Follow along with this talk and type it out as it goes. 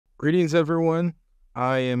Greetings, everyone.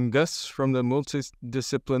 I am Gus from the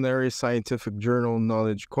Multidisciplinary Scientific Journal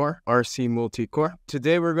Knowledge Core, RCMULTICORE.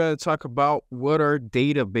 Today, we're going to talk about what are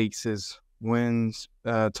databases when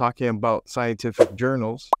talking about scientific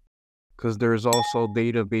journals, because there's also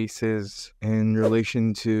databases in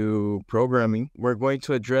relation to programming. We're going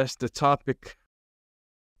to address the topic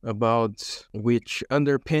about which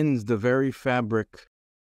underpins the very fabric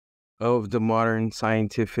of the modern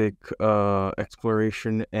scientific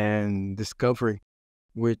exploration and discovery,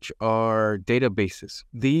 which are databases.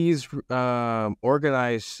 These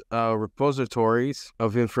organize repositories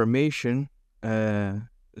of information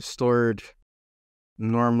stored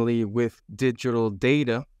normally with digital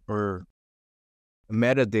data or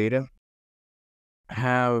metadata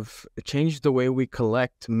have changed the way we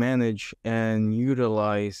collect, manage, and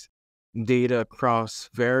utilize data across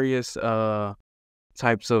various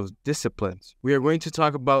types of disciplines. We are going to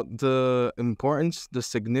talk about the importance, the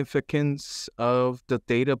significance of the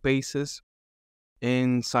databases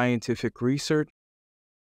in scientific research,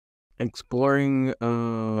 exploring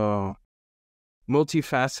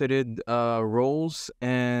multifaceted roles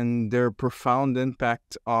and their profound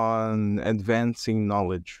impact on advancing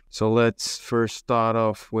knowledge. So let's first start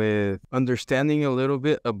off with understanding a little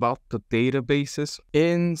bit about the databases.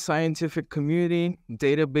 In scientific community,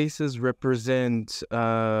 databases represent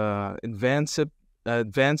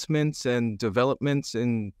advancements and developments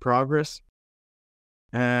in progress.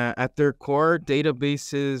 At their core,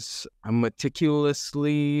 databases are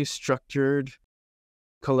meticulously structured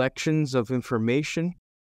collections of information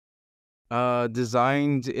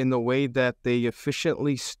designed in a way that they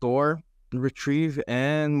efficiently store, retrieve,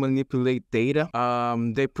 and manipulate data.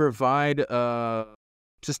 They provide a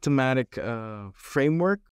systematic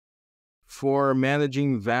framework for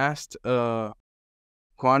managing vast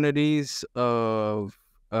quantities of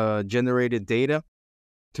generated data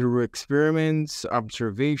through experiments,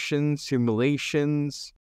 observations,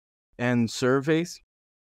 simulations, and surveys.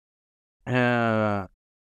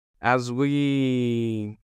 As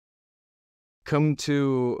we come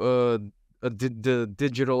to the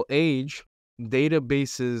digital age,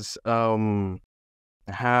 databases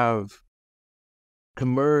have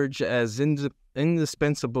emerged as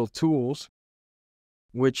indispensable tools,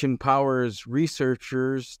 which empowers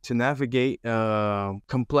researchers to navigate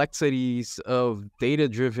complexities of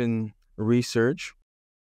data-driven research.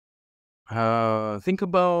 Think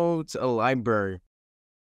about a library,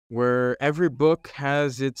 where every book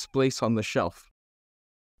has its place on the shelf.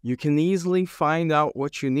 You can easily find out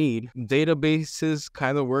what you need. Databases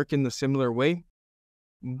kind of work in a similar way,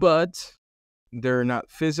 but they're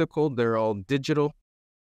not physical, they're all digital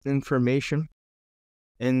information,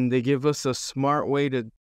 and they give us a smart way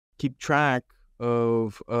to keep track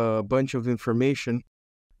of a bunch of information,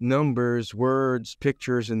 numbers, words,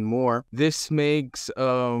 pictures, and more. This makes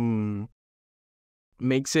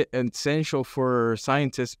it essential for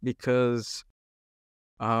scientists because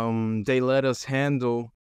they let us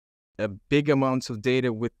handle big amounts of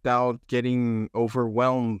data without getting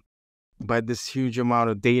overwhelmed by this huge amount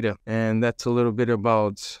of data. And that's a little bit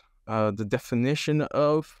about the definition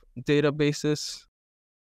of databases.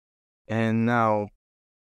 And now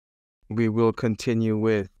we will continue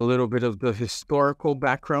with a little bit of the historical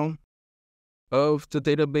background of the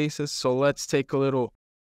databases. So let's take a little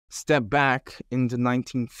step back in the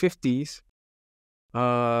 1950s.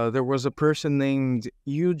 There was a person named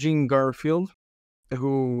Eugene Garfield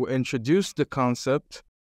who introduced the concept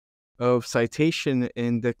of citation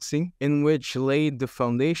indexing, in which laid the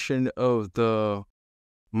foundation of the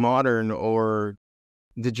modern or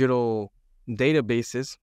digital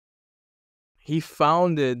databases. He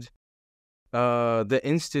founded the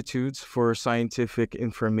Institutes for Scientific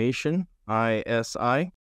Information,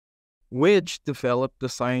 ISI, which developed the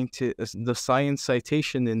Science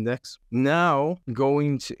Citation Index. Now,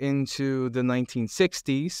 going into the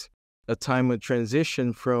 1960s, a time of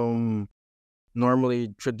transition from normally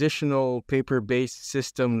traditional paper-based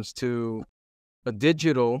systems to a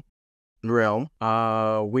digital realm,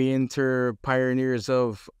 we enter pioneers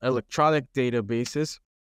of electronic databases,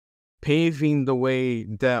 paving the way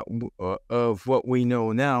that of what we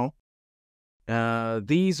know now.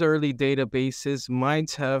 These early databases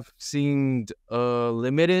might have seemed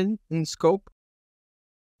limited in scope,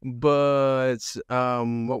 but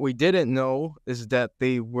what we didn't know is that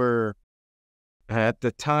at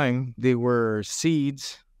the time, they were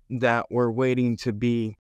seeds that were waiting to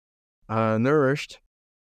be nourished.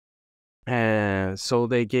 And so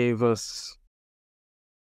they gave us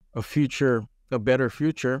a better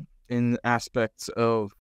future in aspects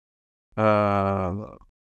of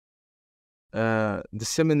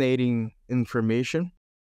disseminating information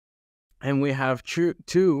And we have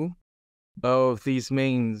two of these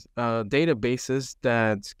main databases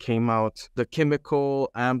that came out: the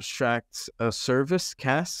Chemical Abstracts Service,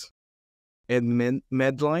 CAS, and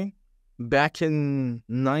Medline. Back in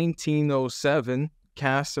 1907,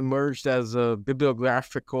 CAS emerged as a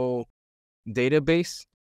bibliographical database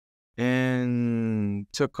and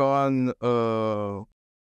took on the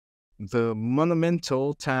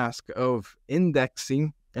monumental task of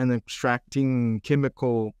indexing and abstracting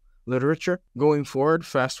chemical literature. Going forward,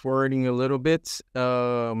 fast forwarding a little bit,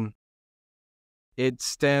 it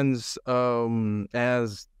stands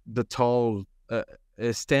as the tall.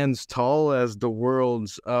 It stands tall as the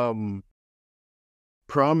world's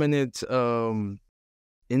prominent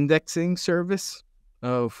indexing service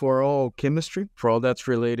for all chemistry, for all that's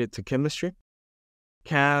related to chemistry.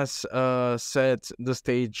 CAS set the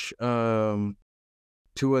stage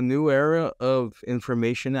to a new era of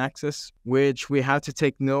information access, which we have to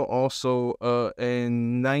take note also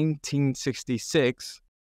in 1966,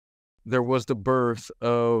 there was the birth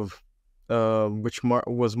of,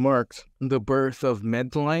 was marked the birth of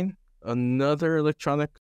Medline, another electronic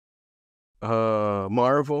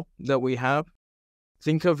marvel that we have.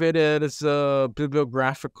 Think of it as a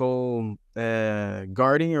bibliographical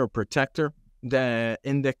guardian or protector that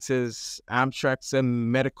indexes abstracts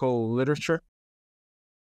and medical literature.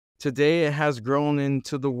 Today, it has grown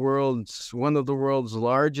into one of the world's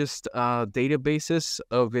largest databases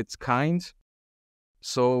of its kind.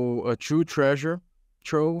 So, a true treasure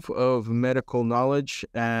trove of medical knowledge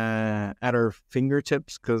at our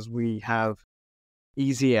fingertips, because we have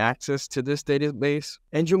easy access to this database.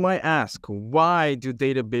 And you might ask, why do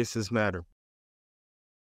databases matter?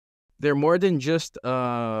 They're more than just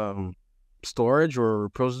storage or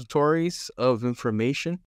repositories of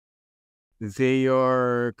information. They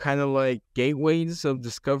are kind of like gateways of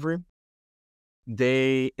discovery.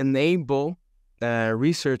 They enable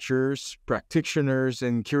researchers, practitioners,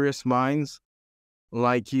 and curious minds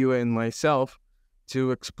like you and myself to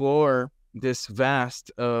explore this vast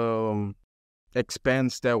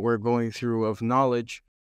expanse that we're going through of knowledge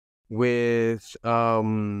with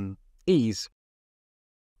ease.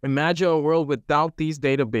 Imagine a world without these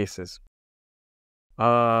databases.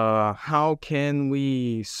 How can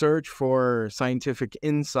we search for scientific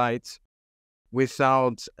insights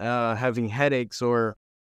without having headaches or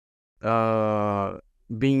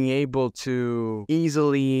being able to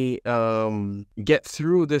easily get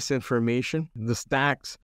through this information? The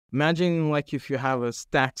stacks. Imagine like if you have a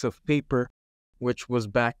stacks of paper, which was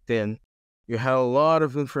back then, you had a lot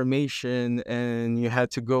of information and you had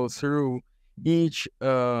to go through each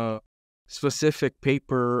specific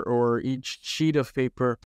paper or each sheet of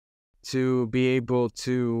paper to be able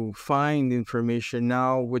to find information.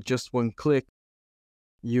 Now, with just one click,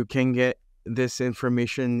 you can get this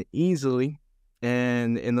information easily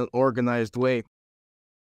and in an organized way.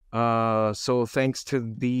 So thanks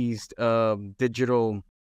to these digital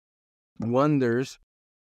wonders,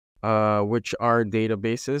 which are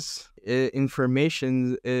databases,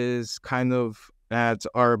 information is kind of at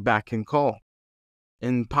our beck and call,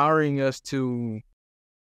 empowering us to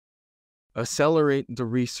accelerate the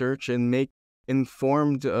research and make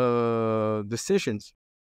informed decisions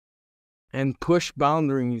and push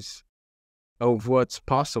boundaries of what's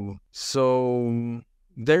possible. So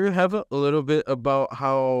there you have it, a little bit about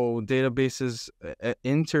how databases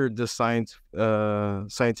entered the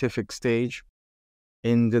scientific stage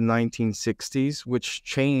in the 1960s, which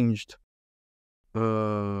changed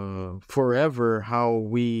forever how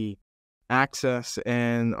we access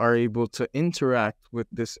and are able to interact with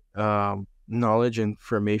this knowledge and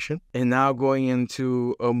information. And now going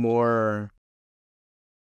into a more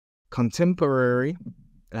contemporary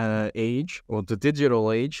age, or the digital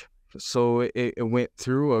age. So it went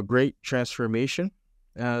through a great transformation.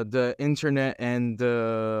 The internet and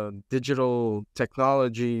the digital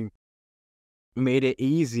technology made it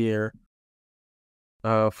easier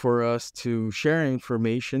for us to share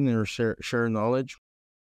information or share knowledge.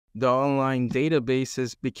 The online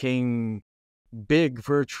databases became big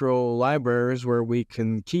virtual libraries where we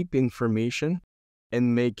can keep information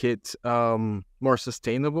and make it more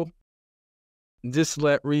sustainable. This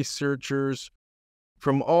let researchers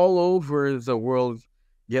from all over the world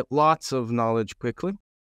get lots of knowledge quickly.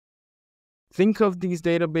 Think of these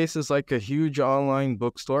databases like a huge online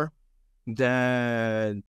bookstore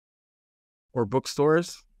or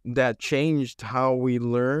bookstores that changed how we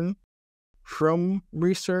learn from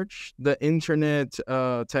research. The internet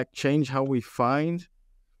tech changed how we find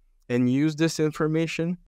and use this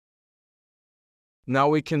information. Now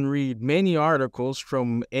we can read many articles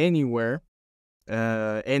from anywhere,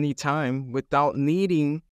 anytime, without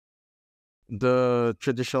needing the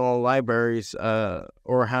traditional libraries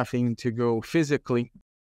or having to go physically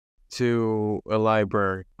to a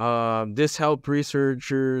library. This helped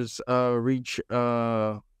researchers reach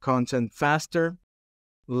content faster,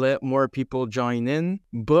 let more people join in.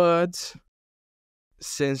 But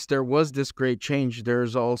since there was this great change,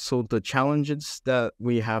 there's also the challenges that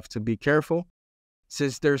we have to be careful.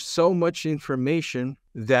 Since there's so much information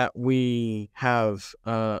that we have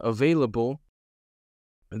available,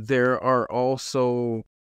 there are also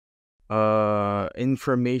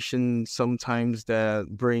information sometimes that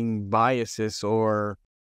bring biases or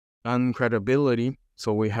uncredibility.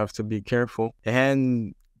 So we have to be careful.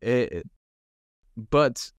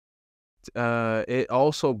 But it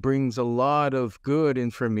also brings a lot of good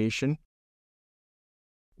information.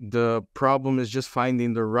 The problem is just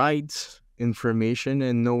finding the right information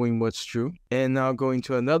and knowing what's true. And now going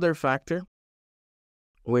to another factor,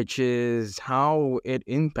 which is how it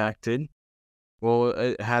impacted. Well,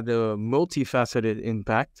 it had a multifaceted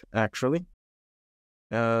impact, actually.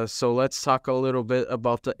 So let's talk a little bit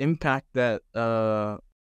about the impact that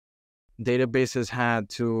databases had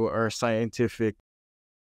to our scientific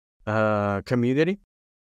community.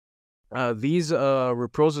 These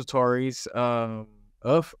repositories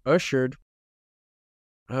ushered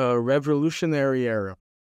a revolutionary era,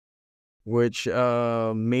 which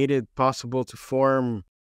made it possible to form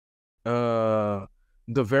the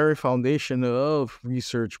very foundation of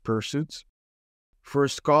research pursuits. For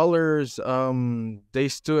scholars, they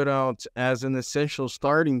stood out as an essential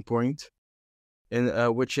starting point,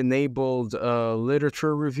 which enabled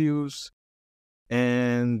literature reviews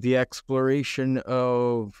and the exploration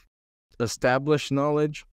of established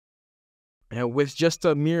knowledge. And with just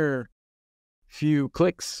a few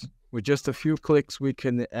clicks, we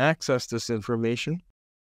can access this information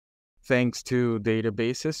thanks to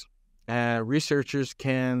databases. Researchers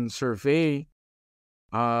can survey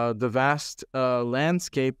the vast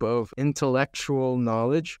landscape of intellectual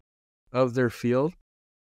knowledge of their field,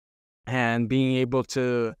 and being able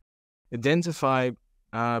to identify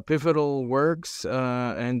pivotal works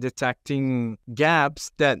and detecting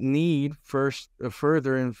gaps that need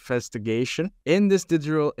further investigation. In this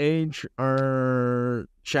digital age, our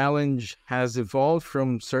challenge has evolved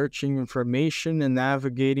from searching information and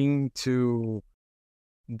navigating to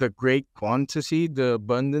the great quantity, the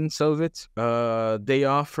abundance of it. They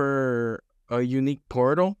offer a unique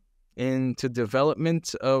portal into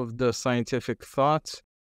development of the scientific thought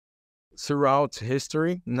throughout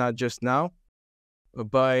history, not just now.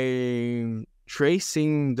 By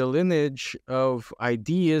tracing the lineage of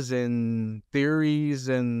ideas and theories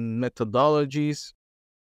and methodologies,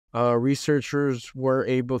 researchers were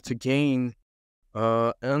able to gain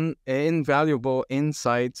invaluable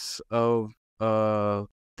insights of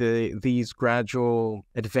these gradual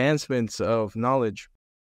advancements of knowledge.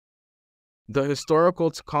 The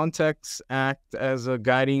historical context act as a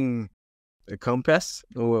guiding compass,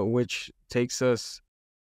 which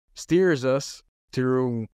steers us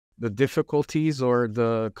through the difficulties or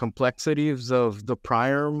the complexities of the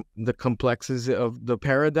complexity of the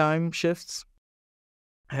paradigm shifts,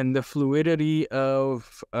 and the fluidity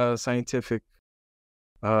of scientific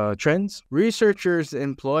trends. Researchers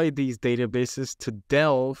employ these databases to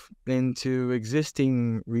delve into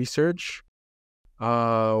existing research,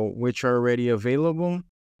 which are already available,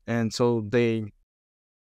 and so they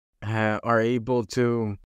are able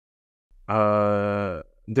to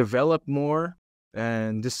develop more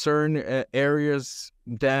and discern areas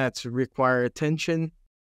that require attention,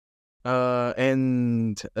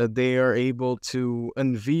 and they are able to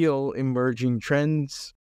unveil emerging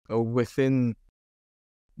trends within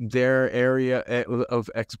their area of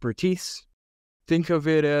expertise. Think of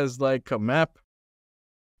it as like a map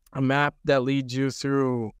that leads you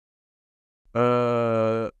through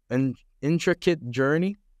an intricate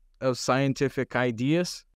journey of scientific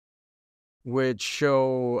ideas, which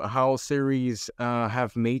show how theories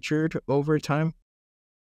have matured over time.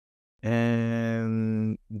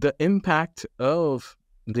 And the impact of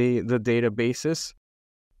the databases,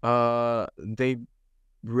 they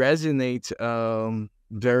resonate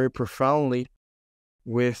very profoundly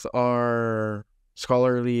with our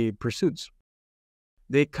scholarly pursuits.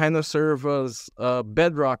 They kind of serve as a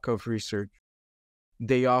bedrock of research.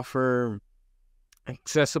 They offer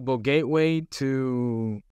accessible gateway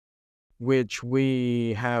to which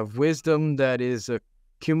we have wisdom that is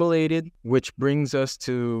accumulated, which brings us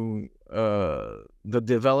to the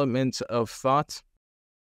development of thought,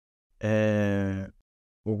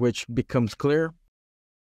 which becomes clear.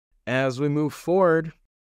 As we move forward,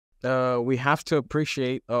 we have to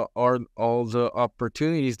appreciate all the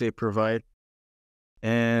opportunities they provide,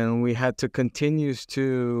 and we we had to continue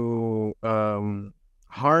to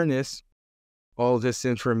harness all this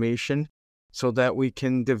information so that we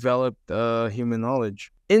can develop human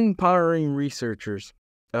knowledge. Empowering researchers.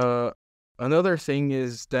 Another thing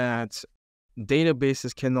is that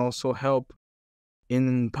databases can also help in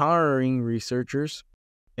empowering researchers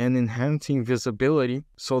and enhancing visibility,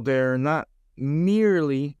 so they're not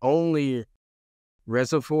merely only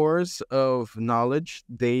reservoirs of knowledge,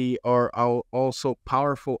 they are also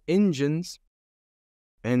powerful engines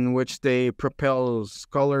in which they propel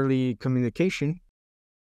scholarly communication.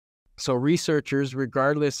 So researchers,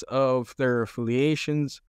 regardless of their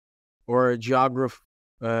affiliations or geographical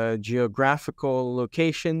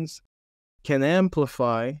locations, can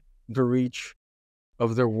amplify the reach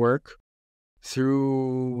of their work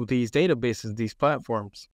through these databases, these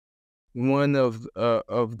platforms. One of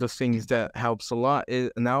the things that helps a lot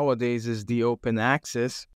nowadays is the open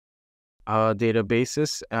access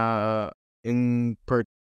databases. In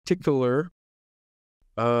particular,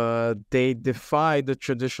 they defy the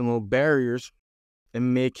traditional barriers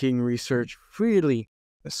in making research freely,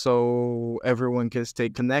 so everyone can stay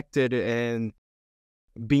connected and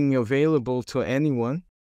being available to anyone,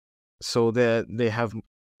 so that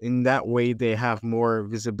in that way they have more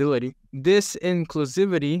visibility. This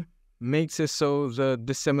inclusivity makes it so the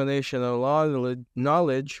dissemination of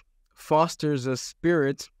knowledge fosters a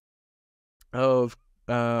spirit of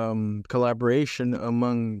collaboration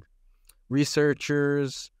among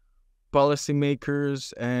researchers,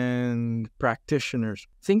 policymakers, and practitioners.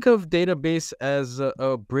 Think of database as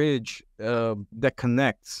a bridge that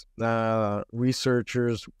connects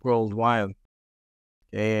researchers worldwide,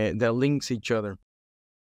 that links each other.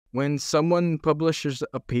 When someone publishes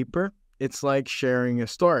a paper, it's like sharing a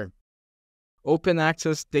story. Open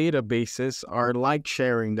access databases are like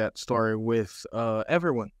sharing that story with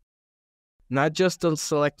everyone, not just a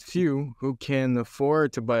select few who can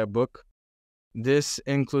afford to buy a book. This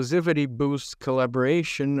inclusivity boosts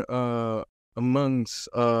collaboration amongst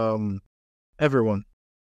everyone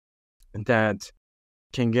that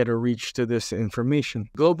can get a reach to this information.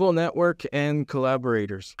 Global network and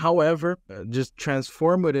collaborators. However, just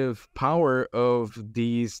transformative power of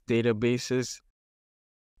these databases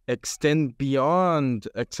extend beyond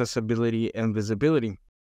accessibility and visibility.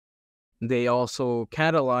 They also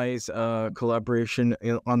catalyze collaboration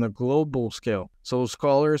on a global scale. So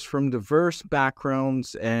scholars from diverse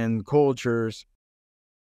backgrounds and cultures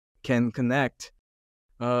can connect,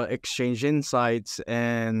 exchange insights,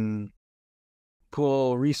 and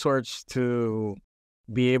pool research to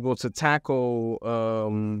be able to tackle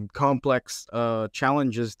complex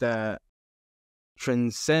challenges that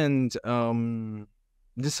transcend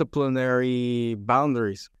disciplinary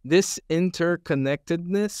boundaries. This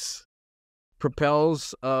interconnectedness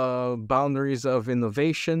propels boundaries of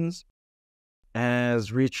innovations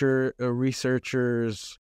as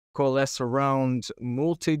researchers coalesce around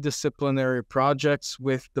multidisciplinary projects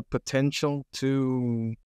with the potential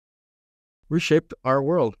to reshape our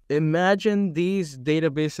world. Imagine these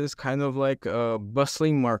databases kind of like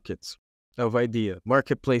bustling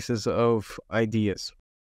marketplaces of ideas.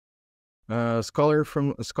 Scholars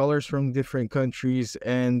from different countries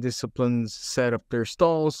and disciplines set up their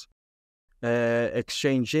stalls,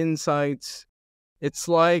 exchange insights. It's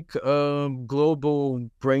like a global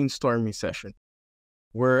brainstorming session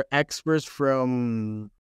where experts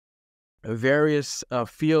from various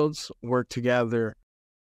fields work together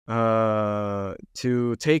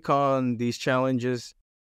to take on these challenges,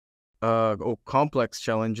 complex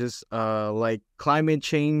challenges like climate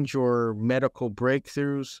change or medical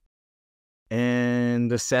breakthroughs,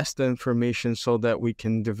 and assess the information so that we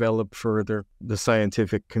can develop further the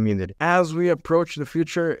scientific community. As we approach the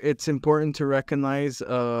future, it's important to recognize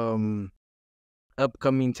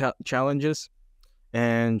upcoming challenges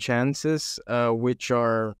and chances which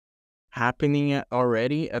are happening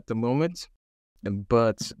already at the moment,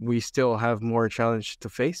 but we still have more challenge to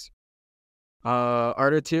face.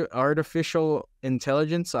 Artificial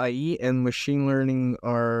intelligence, i.e., and machine learning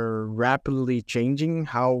are rapidly changing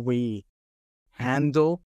how we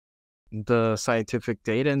handle the scientific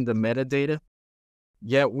data and the metadata.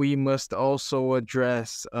 Yet we must also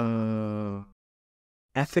address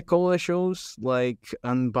ethical issues like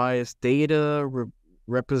unbiased data,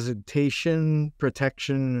 representation,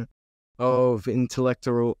 protection of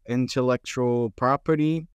intellectual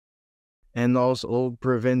property, and also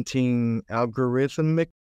preventing algorithmic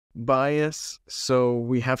bias. So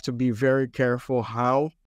we have to be very careful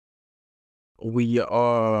how we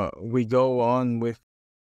go on with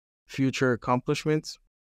future accomplishments.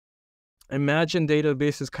 Imagine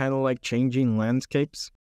databases kind of like changing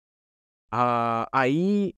landscapes,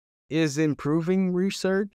 i.e., is improving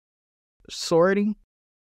research sorting,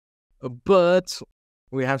 but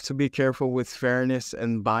we have to be careful with fairness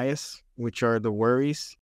and bias, which are the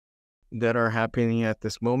worries that are happening at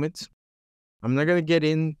this moment. I'm not going to get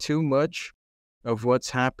in too much of what's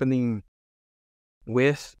happening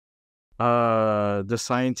with the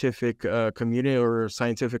scientific community or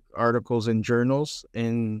scientific articles and journals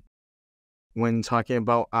when talking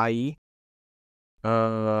about IE.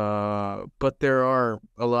 But there are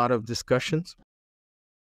a lot of discussions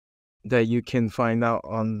that you can find out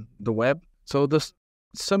on the web. So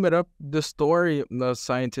sum it up, the story of the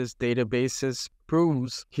scientist databases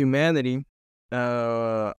proves humanity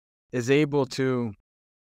is able to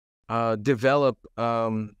develop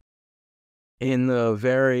in a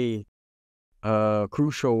very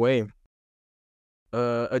crucial way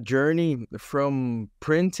a journey from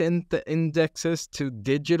print indexes to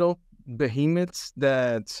digital behemoths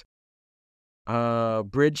that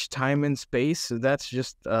bridge time and space. That's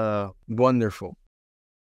just wonderful.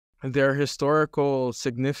 Their historical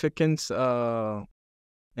significance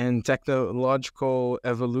and technological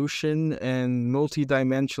evolution and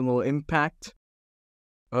multidimensional impact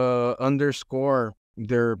underscore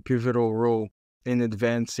their pivotal role in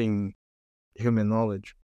advancing human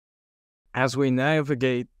knowledge. As we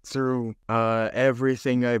navigate through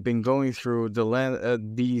everything I've been going through,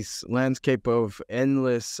 these landscape of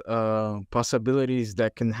endless possibilities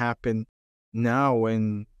that can happen now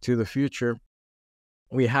and to the future,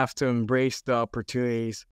 we have to embrace the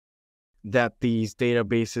opportunities that these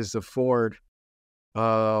databases afford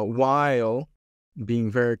while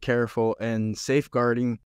being very careful and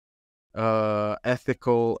safeguarding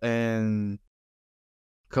ethical and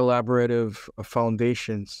collaborative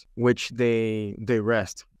foundations which they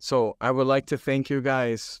rest. So I would like to thank you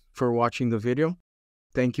guys for watching the video.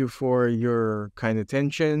 Thank you for your kind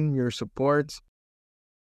attention, your support.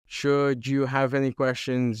 Should you have any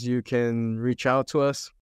questions, you can reach out to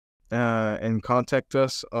us and contact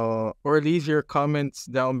us or leave your comments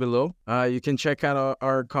down below. You can check out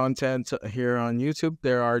our content here on YouTube.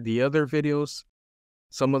 There are the other videos.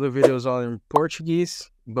 Some of the videos are in Portuguese,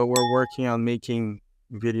 but we're working on making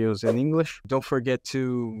videos in English. Don't forget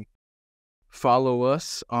to follow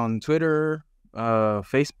us on Twitter,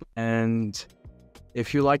 Facebook, and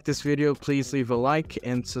if you like this video, please leave a like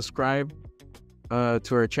and subscribe to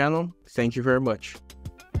our channel. Thank you very much.